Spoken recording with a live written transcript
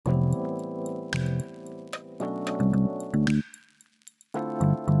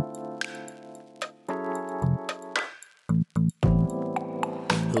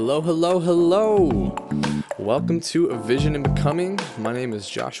Hello, hello, hello. Welcome to A Vision in Becoming. My name is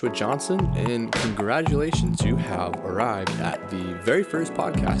Joshua Johnson, and congratulations, you have arrived at the very first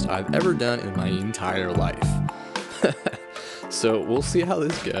podcast I've ever done in my entire life. So we'll see how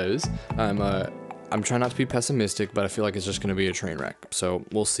this goes. I'm trying not to be pessimistic, but I feel like it's just going to be a train wreck. So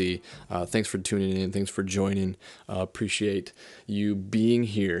we'll see. Thanks for tuning in. Thanks for joining. Appreciate you being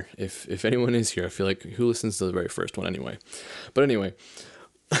here. If anyone is here, I feel like who listens to the very first one anyway. But anyway,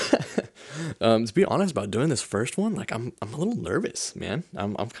 to be honest about doing this first one, like I'm a little nervous, man.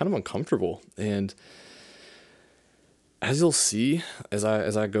 I'm kind of uncomfortable, and as you'll see as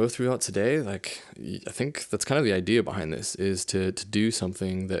I go throughout today, like I think that's kind of the idea behind this, is to do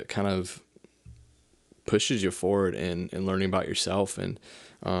something that kind of pushes you forward in learning about yourself. And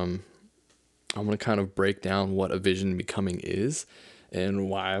I'm going to kind of break down what A Vision Becoming is and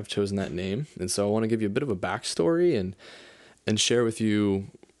why I've chosen that name. And so I want to give you a bit of a backstory and share with you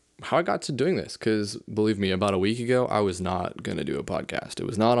how I got to doing this. Because believe me, about a week ago, I was not going to do a podcast. It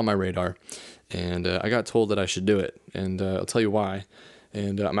was not on my radar. And I got told that I should do it. And I'll tell you why.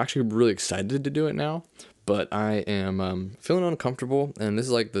 And I'm actually really excited to do it now. But I am feeling uncomfortable, and this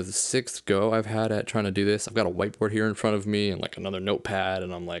is like the sixth go I've had at trying to do this. I've got a whiteboard here in front of me and like another notepad,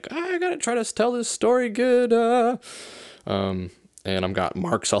 and I'm like, I gotta try to tell this story good. And I've got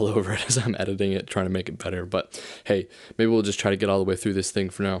marks all over it as I'm editing it, trying to make it better. But hey, maybe we'll just try to get all the way through this thing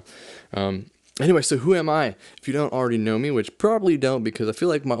for now. Anyway, so who am I? If you don't already know me, which probably don't, because I feel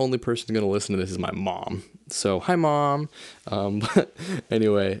like my only person going to listen to this is my mom. So, hi, Mom. But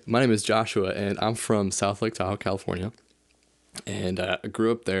anyway, my name is Joshua, and I'm from South Lake Tahoe, California. And I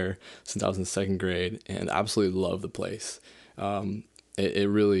grew up there since I was in second grade, and absolutely love the place. It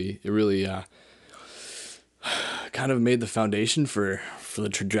really kind of made the foundation for the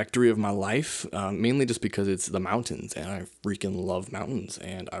trajectory of my life, mainly just because it's the mountains, and I freaking love mountains,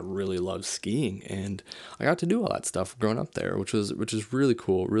 and I really love skiing, and I got to do all that stuff growing up there, which is really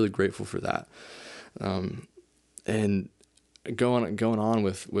cool. Really grateful for that. And going on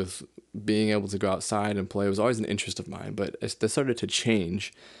with being able to go outside and play was always an interest of mine, but that started to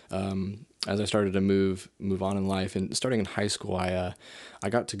change as I started to move on in life. And starting in high school, I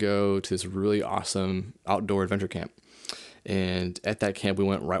got to go to this really awesome outdoor adventure camp. And at that camp, we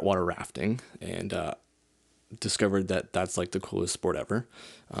went whitewater rafting, and discovered that that's like the coolest sport ever.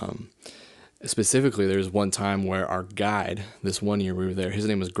 Specifically, there's one time where our guide, this one year we were there, his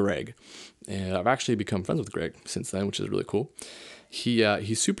name was Greg, and I've actually become friends with Greg since then, which is really cool.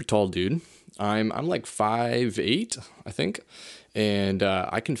 He's super tall dude. I'm like 5'8", I think, and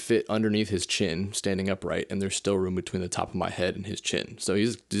I can fit underneath his chin standing upright, and there's still room between the top of my head and his chin. So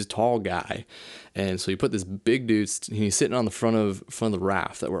he's a tall guy, and so you put this big dude. He's sitting on the front of the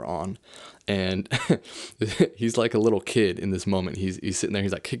raft that we're on, and he's like a little kid in this moment. He's sitting there.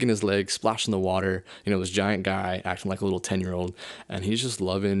 He's like kicking his legs, splashing the water. You know, this giant guy acting like a little 10-year-old, and he's just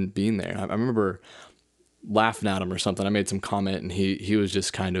loving being there. I remember laughing at him or something. I made some comment, and he was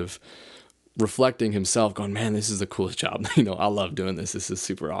just kind of reflecting himself, going, man, this is the coolest job. You know, I love doing this. This is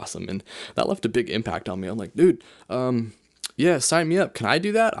super awesome. And that left a big impact on me. I'm like, dude, yeah, sign me up. Can I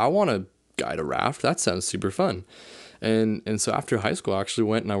do that? I want to guide a raft. That sounds super fun. And so after high school, I actually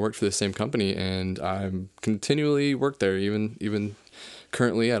went and I worked for the same company, and I continually work there. Even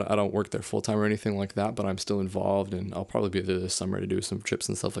currently, I don't work there full time or anything like that, but I'm still involved, and I'll probably be there this summer to do some trips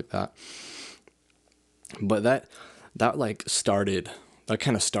and stuff like that. But that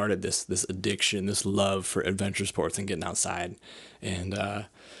kind of started this addiction, this love for adventure sports and getting outside. And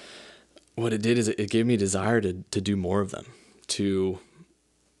what it did is it gave me a desire to do more of them. To,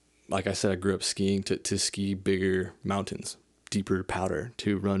 like I said, I grew up skiing, to ski bigger mountains, deeper powder,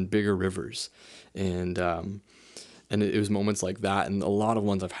 to run bigger rivers. And it was moments like that, and a lot of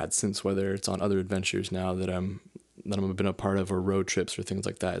ones I've had since, whether it's on other adventures now that I've been a part of, or road trips or things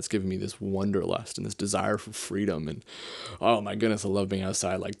like that. It's given me this wanderlust and this desire for freedom. And oh my goodness, I love being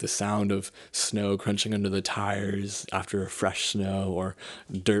outside. Like the sound of snow crunching under the tires after a fresh snow, or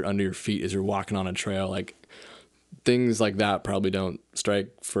dirt under your feet as you're walking on a trail. Like things like that probably don't strike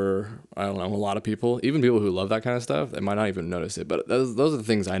for, I don't know, a lot of people. Even people who love that kind of stuff, they might not even notice it. But those are the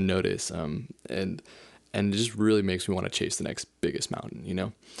things I notice. And it just really makes me want to chase the next biggest mountain, you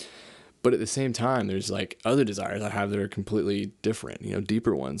know? But at the same time, there's like other desires I have that are completely different, you know,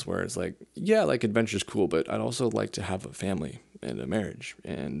 deeper ones, where it's like, yeah, like adventure's cool, but I'd also like to have a family and a marriage.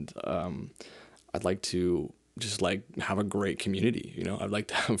 And I'd like to just like have a great community, you know. I'd like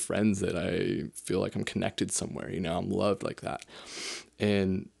to have friends that I feel like I'm connected somewhere, you know, I'm loved like that.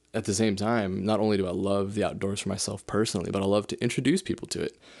 And at the same time, not only do I love the outdoors for myself personally, but I love to introduce people to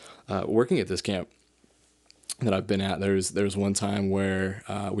it. Working at this camp, that I've been at. There's one time where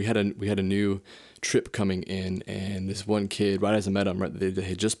we had a new trip coming in, and this one kid, right as I met him, right, they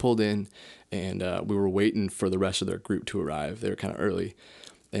had just pulled in, and we were waiting for the rest of their group to arrive. They were kind of early,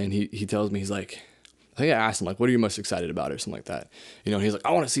 and he tells me, he's like, I think I asked him like, what are you most excited about or something like that, he's like,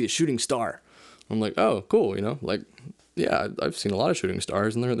 I want to see a shooting star. I'm like, oh, cool, like, yeah, I've seen a lot of shooting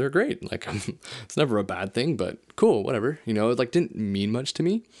stars and they're great. Like, it's never a bad thing, but cool, whatever. It like didn't mean much to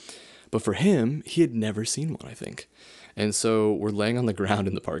me. But for him, he had never seen one, I think. And so we're laying on the ground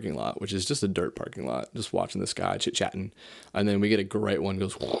in the parking lot, which is just a dirt parking lot, just watching the sky, chit-chatting. And then we get a great one,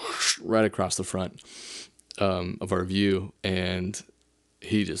 goes whoosh, right across the front of our view. And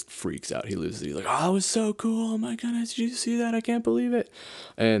he just freaks out. He loses it. He's like, oh, that was so cool. Oh my goodness, did you see that? I can't believe it.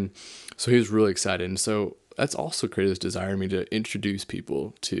 And so he was really excited. And so that's also created this desire in me to introduce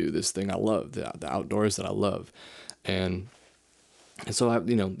people to this thing I love, the outdoors that I love. And so I have,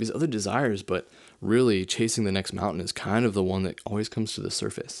 these other desires, but really chasing the next mountain is kind of the one that always comes to the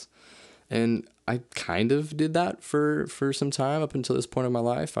surface. And I kind of did that for some time up until this point in my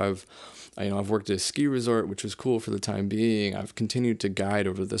life. I've worked at a ski resort, which was cool for the time being. I've continued to guide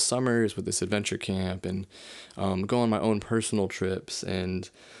over the summers with this adventure camp and go on my own personal trips and,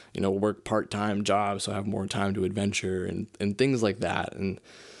 work part-time jobs so I have more time to adventure and things like that. And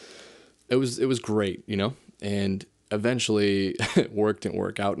it was great, and eventually work didn't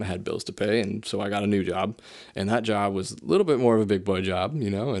work out and I had bills to pay. And so I got a new job, and that job was a little bit more of a big boy job,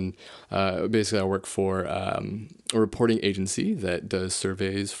 and basically I work for a reporting agency that does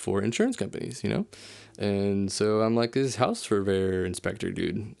surveys for insurance companies, and so I'm like this house surveyor inspector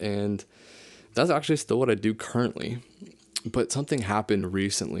dude. And that's actually still what I do currently. But something happened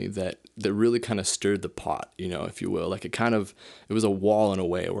recently that really kind of stirred the pot, if you will. Like it was a wall in a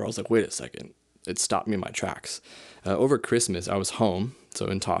way where I was like, wait a second. It stopped me in my tracks. Over Christmas, I was home, so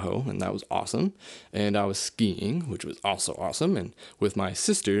in Tahoe, and that was awesome. And I was skiing, which was also awesome, and with my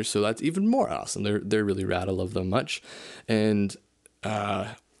sisters, so that's even more awesome. They're really rad. I love them much. And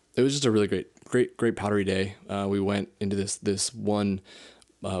it was just a really great powdery day. We went into this one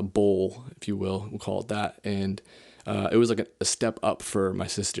bowl, if you will, we'll call it that, and it was like a step up for my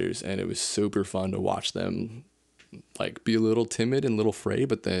sisters, and it was super fun to watch them like be a little timid and a little afraid,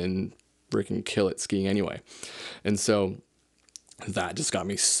 but then freaking kill it skiing anyway. And so that just got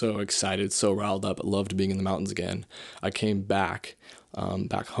me so excited, so riled up. I loved being in the mountains again. I came back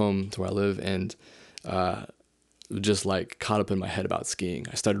home to where I live, and just like caught up in my head about skiing.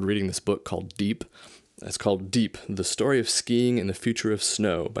 I started reading this book called Deep. It's called Deep, The Story of Skiing and the Future of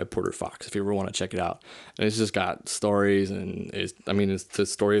Snow by Porter Fox, if you ever want to check it out. And it's just got stories, and it's the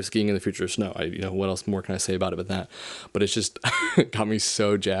story of skiing and the future of snow. What else more can I say about it but that? But it's just got me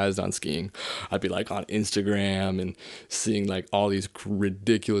so jazzed on skiing. I'd be like on Instagram and seeing like all these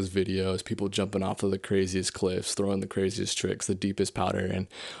ridiculous videos, people jumping off of the craziest cliffs, throwing the craziest tricks, the deepest powder.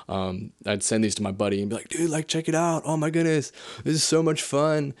 And I'd send these to my buddy and be like, dude, like, check it out. Oh my goodness, this is so much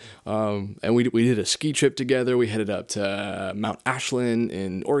fun. And we did a ski trip together. We headed up to Mount Ashland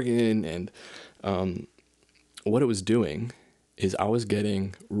in Oregon, and what it was doing is I was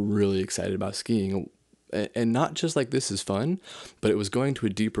getting really excited about skiing, and not just like this is fun, but it was going to a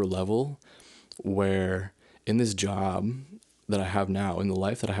deeper level where in this job that I have now, in the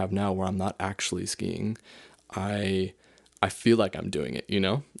life that I have now, where I'm not actually skiing, I feel like I'm doing it,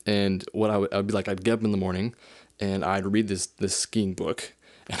 And what I'd be like, I'd get up in the morning and I'd read this skiing book,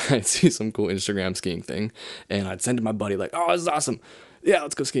 and I'd see some cool Instagram skiing thing, and I'd send to my buddy like, oh, this is awesome. Yeah,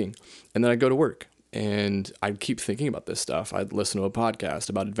 let's go skiing. And then I'd go to work, and I'd keep thinking about this stuff. I'd listen to a podcast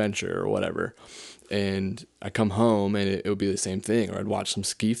about adventure or whatever, and I'd come home and it would be the same thing, or I'd watch some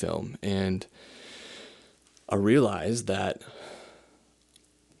ski film, and I realized that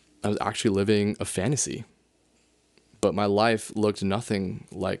I was actually living a fantasy. But my life looked nothing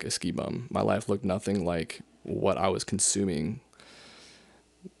like a ski bum. My life looked nothing like what I was consuming.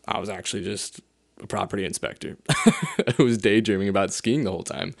 I was actually just a property inspector. I was daydreaming about skiing the whole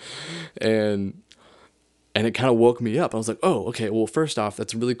time. And it kind of woke me up. I was like, oh, okay, well, first off,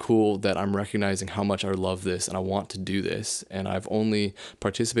 that's really cool that I'm recognizing how much I love this and I want to do this. And I've only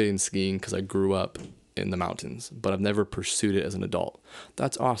participated in skiing because I grew up in the mountains, but I've never pursued it as an adult.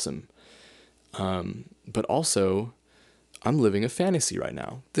 That's awesome. But also, I'm living a fantasy right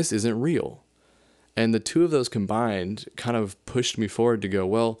now. This isn't real. And the two of those combined kind of pushed me forward to go,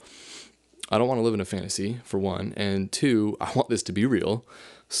 well, I don't want to live in a fantasy, for one. And two, I want this to be real.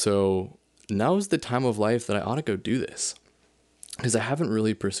 So now's the time of life that I ought to go do this, because I haven't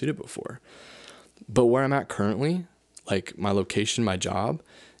really pursued it before. But where I'm at currently, like my location, my job,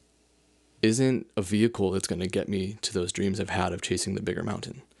 isn't a vehicle that's going to get me to those dreams I've had of chasing the bigger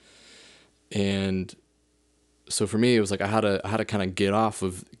mountain. And so for me, it was like I had to kind of get out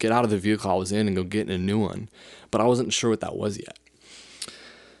of the vehicle I was in and go get in a new one, but I wasn't sure what that was yet.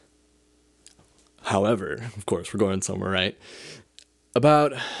 However, of course, we're going somewhere, right?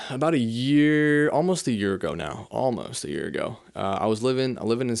 About about a year, almost a year ago now, almost a year ago. I live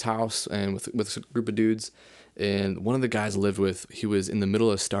in his house and with a group of dudes, and one of the guys I lived with, he was in the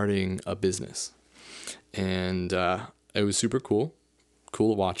middle of starting a business, and it was super cool,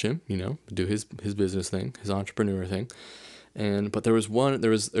 cool to watch him, do his business thing, his entrepreneur thing. And but there was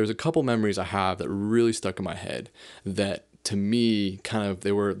a couple memories I have that really stuck in my head that to me kind of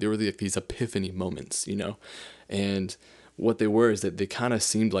they were like these epiphany moments, and what they were is that they kind of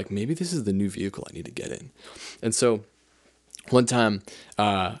seemed like maybe this is the new vehicle I need to get in. And so one time,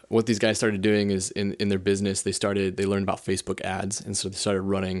 what these guys started doing is in their business, they learned about Facebook ads. And so they started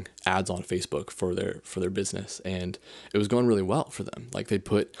running ads on Facebook for their business. And it was going really well for them. Like they'd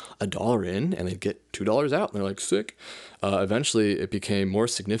put $1 in and they'd get $2 out. And they're like, sick. Eventually it became more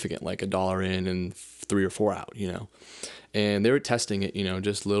significant, like $1 in and 3 or 4 out, and they were testing it,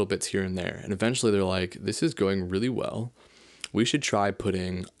 just little bits here and there. And eventually they're like, this is going really well. We should try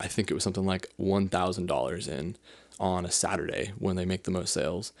putting, I think it was something like $1,000 in on a Saturday when they make the most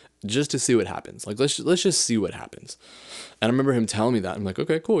sales, just to see what happens. Like, let's just see what happens. And I remember him telling me that. I'm like,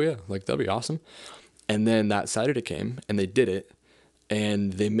 okay, cool. Yeah. Like, that'd be awesome. And then that Saturday came and they did it,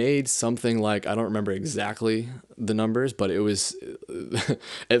 and they made something like, I don't remember exactly the numbers, but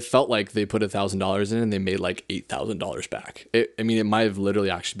it felt like they put $1,000 in and they made like $8,000 back. I mean, it might have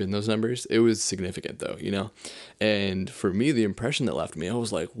literally actually been those numbers. It was significant though, and for me, the impression that left me, I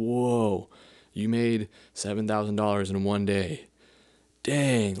was like, whoa, you made $7,000 in one day.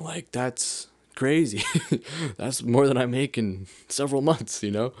 Dang, like that's crazy. That's more than I make in several months,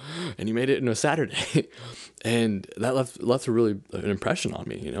 and you made it in a Saturday. And that left a really an impression on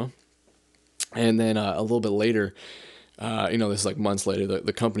me, and then a little bit later, this is like months later,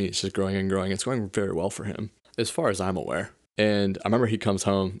 the company is just growing and growing. It's going very well for him as far as I'm aware. And I remember he comes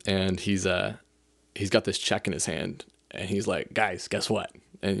home and he's got this check in his hand and he's like, guys, guess what?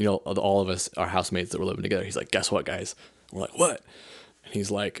 And all of us, our housemates that were living together, he's like, guess what, guys? We're like, what? And he's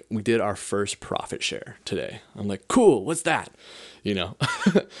like, we did our first profit share today. I'm like, cool, what's that?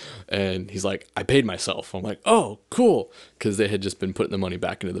 And he's like, I paid myself. I'm like, oh, cool. Because they had just been putting the money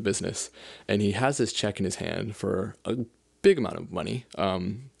back into the business. And he has this check in his hand for a big amount of money.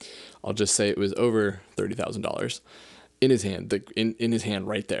 I'll just say it was over $30,000 in his hand, in his hand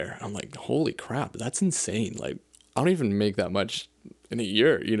right there. I'm like, holy crap, that's insane. Like, I don't even make that much in a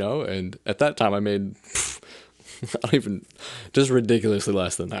year, and at that time I made I don't even, just ridiculously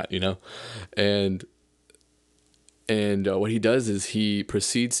less than that, and what he does is he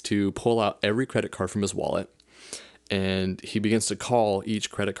proceeds to pull out every credit card from his wallet, and he begins to call each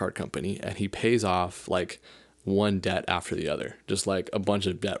credit card company, and he pays off like one debt after the other, just like a bunch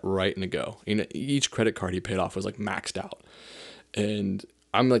of debt right in a go. Each credit card he paid off was like maxed out, and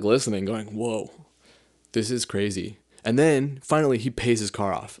I'm like listening, going, whoa, this is crazy. And then finally he pays his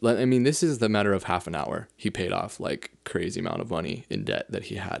car off. I mean, this is the matter of half an hour. He paid off like crazy amount of money in debt that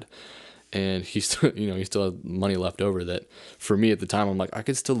he had. And he still, he still had money left over that for me at the time, I'm like, I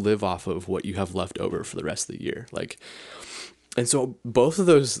could still live off of what you have left over for the rest of the year. Like, and so both of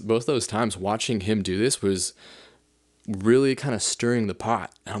those times watching him do this was really kind of stirring the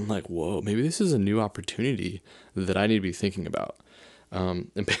pot. And I'm like, whoa, maybe this is a new opportunity that I need to be thinking about.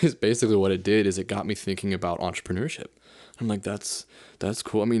 And basically what it did is it got me thinking about entrepreneurship. I'm like, that's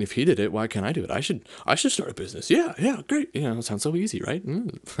cool. I mean, if he did it, why can't I do it? I should start a business. Yeah, great. It sounds so easy, right?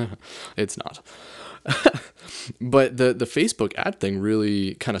 It's not. But the Facebook ad thing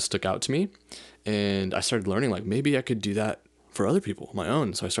really kind of stuck out to me, and I started learning like maybe I could do that for other people, my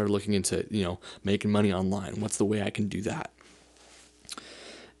own. So I started looking into, making money online. What's the way I can do that?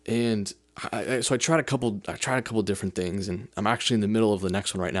 And so I tried a couple different things, and I'm actually in the middle of the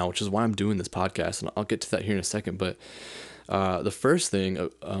next one right now, which is why I'm doing this podcast, and I'll get to that here in a second. But the first thing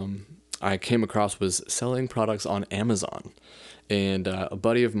I came across was selling products on Amazon. And a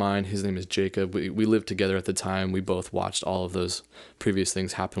buddy of mine, his name is Jacob. We lived together at the time. We both watched all of those previous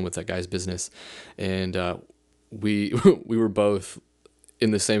things happen with that guy's business, and we we were both in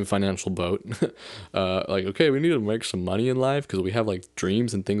the same financial boat. Like, okay, we need to make some money in life because we have like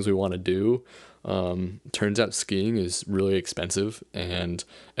dreams and things we want to do. Turns out skiing is really expensive, and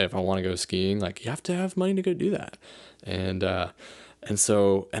if I want to go skiing, like you have to have money to go do that. And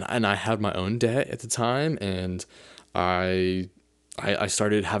so I had my own debt at the time, and I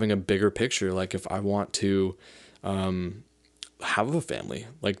started having a bigger picture. Like if I want to have a family,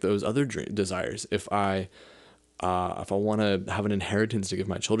 like those other desires, if I want to have an inheritance to give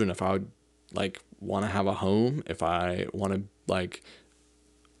my children, if I would like want to have a home, if I want to like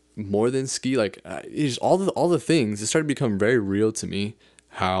more than ski, like it's just all the things, it started to become very real to me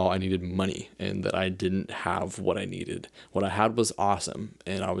how I needed money and that I didn't have what I needed. What I had was awesome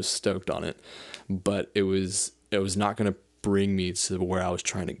and I was stoked on it, but it was not going to bring me to where I was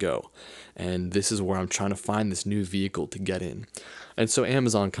trying to go. And this is where I'm trying to find this new vehicle to get in. And so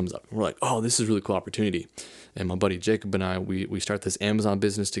Amazon comes up. We're like, oh, this is a really cool opportunity. And my buddy Jacob and I, we start this Amazon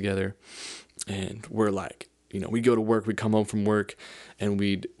business together. And we're like, we go to work, we come home from work, and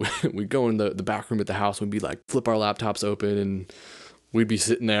we'd go in the back room at the house, we'd be like, flip our laptops open, and we'd be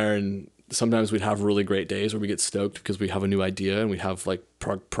sitting there, and sometimes we'd have really great days where we get stoked because we have a new idea and we have like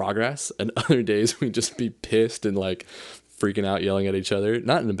progress, and other days we'd just be pissed and like freaking out, yelling at each other,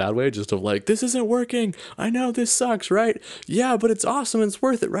 not in a bad way, just of like, this isn't working, I know this sucks, right? Yeah, but it's awesome, it's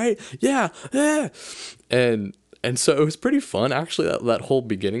worth it, right? Yeah. And so it was pretty fun, actually, that whole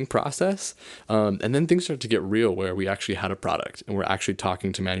beginning process. And then things started to get real where we actually had a product and we're actually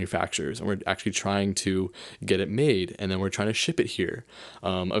talking to manufacturers and we're actually trying to get it made. And then we're trying to ship it here.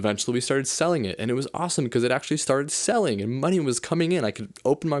 Eventually we started selling it, and it was awesome because it actually started selling and money was coming in. I could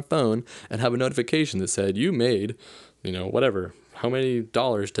open my phone and have a notification that said, you made, whatever, how many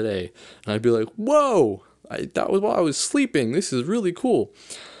dollars today? And I'd be like, whoa, that was while I was sleeping. This is really cool.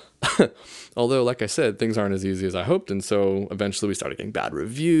 Although, like I said, things aren't as easy as I hoped. And so eventually we started getting bad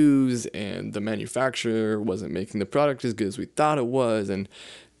reviews and the manufacturer wasn't making the product as good as we thought it was. And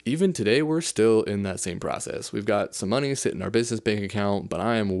even today, we're still in that same process. We've got some money sitting in our business bank account, but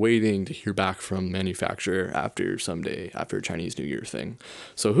I am waiting to hear back from the manufacturer after Chinese New Year thing.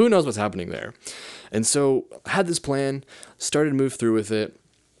 So who knows what's happening there. And so I had this plan, started to move through with it.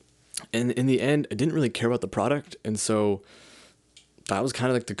 And in the end, I didn't really care about the product. And so that was kind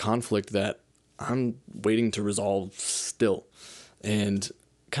of like the conflict that I'm waiting to resolve still, and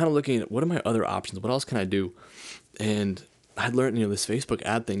kind of looking at what are my other options? What else can I do? And I had learned, this Facebook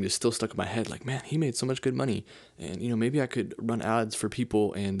ad thing just still stuck in my head. Like, man, he made so much good money, and maybe I could run ads for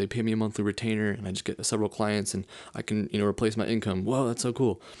people and they pay me a monthly retainer and I just get several clients and I can, replace my income. Whoa, that's so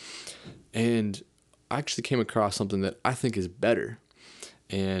cool. And I actually came across something that I think is better.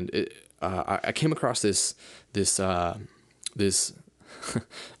 And I came across this it's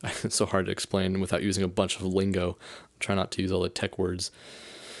so hard to explain without using a bunch of lingo. Try not to use all the tech words.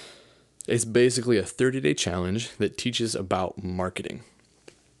 It's basically a 30-day challenge that teaches about marketing.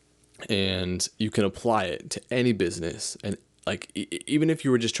 And you can apply it to any business. And like, even if you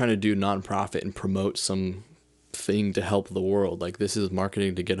were just trying to do nonprofit and promote some thing to help the world, like, this is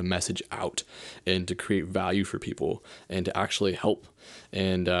marketing to get a message out and to create value for people and to actually help.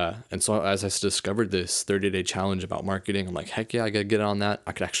 And so as I discovered this 30-day challenge about marketing, I'm like, heck yeah, I gotta get on that.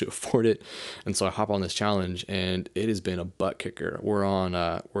 I could actually afford it. And so I hop on this challenge, and it has been a butt kicker. We're on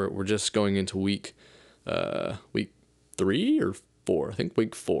we're just going into week 3 or 4. I think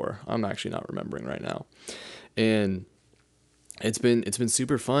week 4. I'm actually not remembering right now. And it's been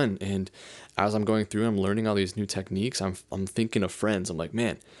super fun. And as I'm going through, I'm learning all these new techniques. I'm thinking of friends. I'm like,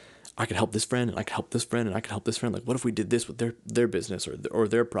 man, I could help this friend, and I could help this friend, and I could help this friend. Like, what if we did this with their business or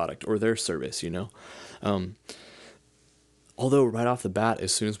their product or their service, Although right off the bat,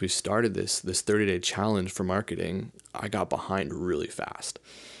 as soon as we started this 30-day challenge for marketing, I got behind really fast,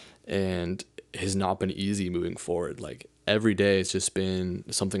 and it has not been easy moving forward. Like, every day it's just been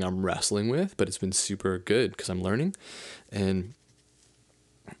something I'm wrestling with, but it's been super good because I'm learning. And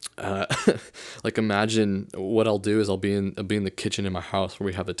like, imagine what I'll do is I'll be in the kitchen in my house where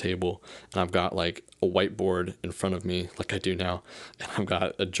we have the table, and I've got like a whiteboard in front of me like I do now, and I've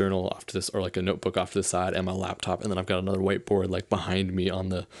got a journal off to this, or like a notebook off to the side, and my laptop, and then I've got another whiteboard like behind me on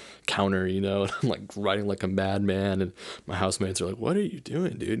the counter, and I'm like writing like a madman, and my housemates are like, what are you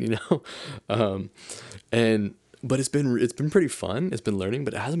doing, dude? But it's been pretty fun. It's been learning,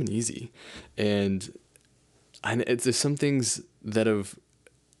 but it hasn't been easy. And there's some things that have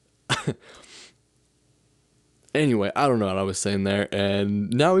anyway, I don't know what I was saying there, and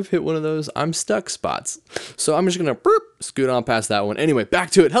now we've hit one of those I'm stuck spots. So I'm just gonna scoot on past that one. Anyway,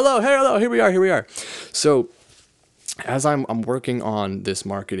 back to it. Hello, here we are. So as I'm working on this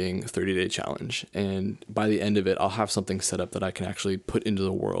marketing 30-day challenge, and by the end of it, I'll have something set up that I can actually put into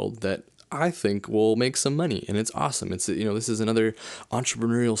the world that I think will make some money, and it's awesome. It's, this is another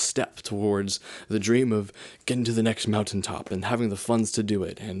entrepreneurial step towards the dream of getting to the next mountaintop and having the funds to do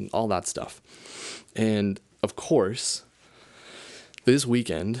it and all that stuff. And of course, this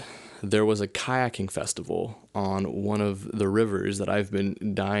weekend, there was a kayaking festival on one of the rivers that I've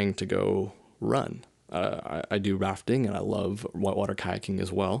been dying to go run. I do rafting and I love whitewater kayaking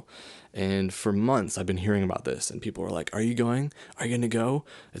as well. And for months I've been hearing about this, and people were like, "Are you going? Are you gonna go?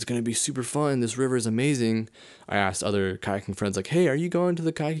 It's gonna be super fun. This river is amazing." I asked other kayaking friends like, "Hey, are you going to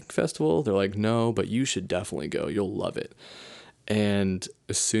the kayaking festival?" They're like, "No, but you should definitely go. You'll love it." And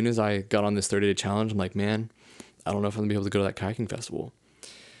as soon as I got on this 30-day challenge, I'm like, man, I don't know if I'm gonna be able to go to that kayaking festival.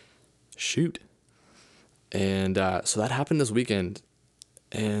 Shoot. And so that happened this weekend,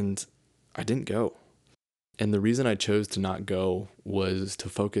 and I didn't go. And the reason I chose to not go was to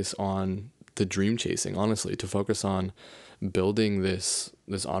focus on the dream chasing, honestly, to focus on building this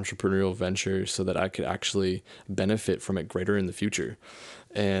entrepreneurial venture so that I could actually benefit from it greater in the future.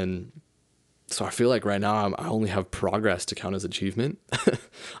 And so I feel like right now I only have progress to count as achievement.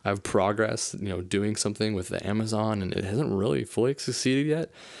 I have progress, doing something with the Amazon, and it hasn't really fully succeeded yet.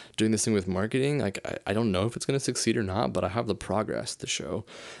 Doing this thing with marketing, like I don't know if it's going to succeed or not, but I have the progress to show.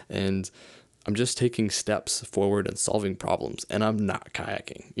 And I'm just taking steps forward and solving problems, and I'm not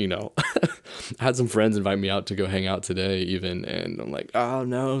kayaking, I had some friends invite me out to go hang out today even, and I'm like, "Oh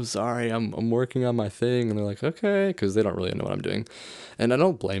no, sorry, I'm working on my thing." And they're like, "Okay," because they don't really know what I'm doing. And I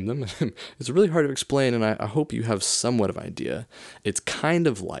don't blame them. It's really hard to explain, and I hope you have somewhat of an idea. It's kind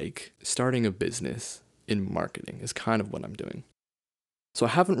of like starting a business in marketing is kind of what I'm doing. So I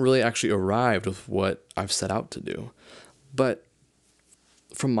haven't really actually arrived with what I've set out to do, but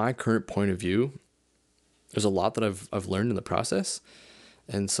from my current point of view, there's a lot that I've learned in the process.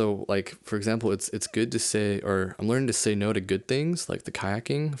 And so, like, for example, it's good to say, or I'm learning to say no to good things like the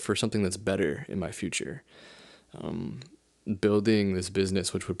kayaking for something that's better in my future. Building this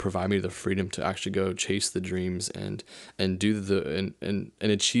business which would provide me the freedom to actually go chase the dreams and do and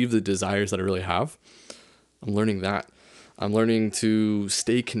achieve the desires that I really have. I'm learning that. I'm learning to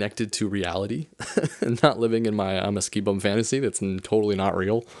stay connected to reality and not living in my I'm a ski bum fantasy that's totally not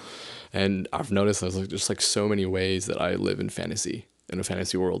real. And I've noticed there's just like so many ways that I live in a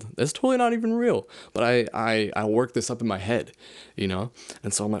fantasy world that's totally not even real. But I work this up in my head,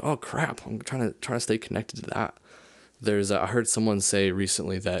 And so I'm like, oh crap, I'm trying to stay connected to that. I heard someone say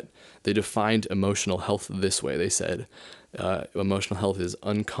recently that they defined emotional health this way. They said, emotional health is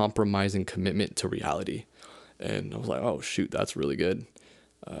uncompromising commitment to reality. And I was like, oh, shoot, that's really good.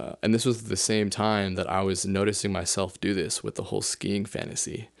 And this was the same time that I was noticing myself do this with the whole skiing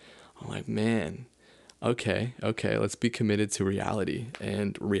fantasy. I'm like, man, okay, let's be committed to reality.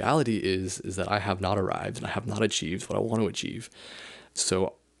 And reality is that I have not arrived and I have not achieved what I want to achieve.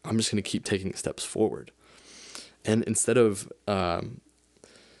 So I'm just going to keep taking steps forward. And instead of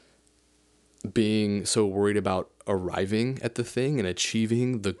being so worried about arriving at the thing and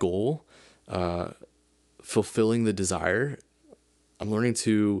achieving the goal, fulfilling the desire, I'm learning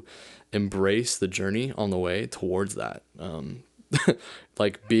to embrace the journey on the way towards that.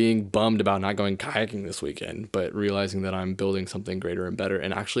 Like being bummed about not going kayaking this weekend, but realizing that I'm building something greater and better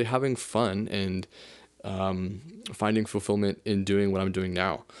and actually having fun and finding fulfillment in doing what I'm doing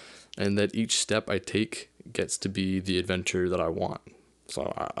now. And that each step I take gets to be the adventure that I want.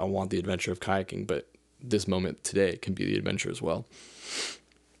 So I want the adventure of kayaking, but this moment today can be the adventure as well.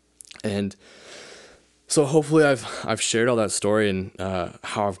 And so hopefully I've shared all that story and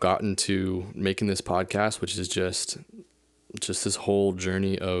how I've gotten to making this podcast, which is just this whole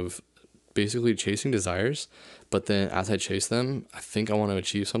journey of basically chasing desires. But then as I chase them, I think I want to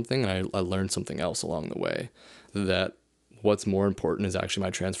achieve something, and I learned something else along the way, that what's more important is actually my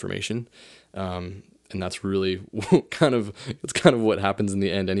transformation. And that's really it's kind of what happens in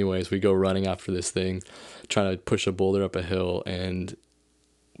the end anyways. We go running after this thing, trying to push a boulder up a hill, and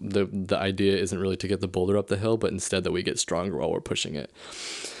the idea isn't really to get the boulder up the hill, but instead that we get stronger while we're pushing it.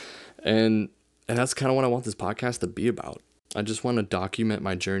 And that's kind of what I want this podcast to be about. I just want to document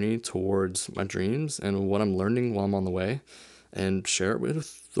my journey towards my dreams and what I'm learning while I'm on the way, and share it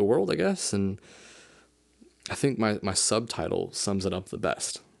with the world, I guess. And I think my subtitle sums it up the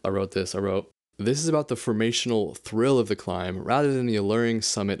best. I wrote, "This is about the formational thrill of the climb rather than the alluring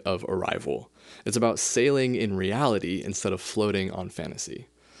summit of arrival. It's about sailing in reality instead of floating on fantasy."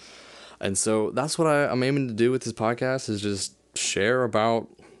 And so that's what I'm aiming to do with this podcast, is just share about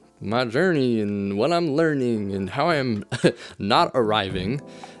my journey and what I'm learning and how I am not arriving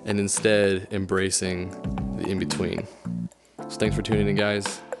and instead embracing the in-between. So thanks for tuning in,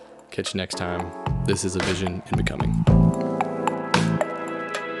 guys. Catch you next time. This is A Vision in Becoming.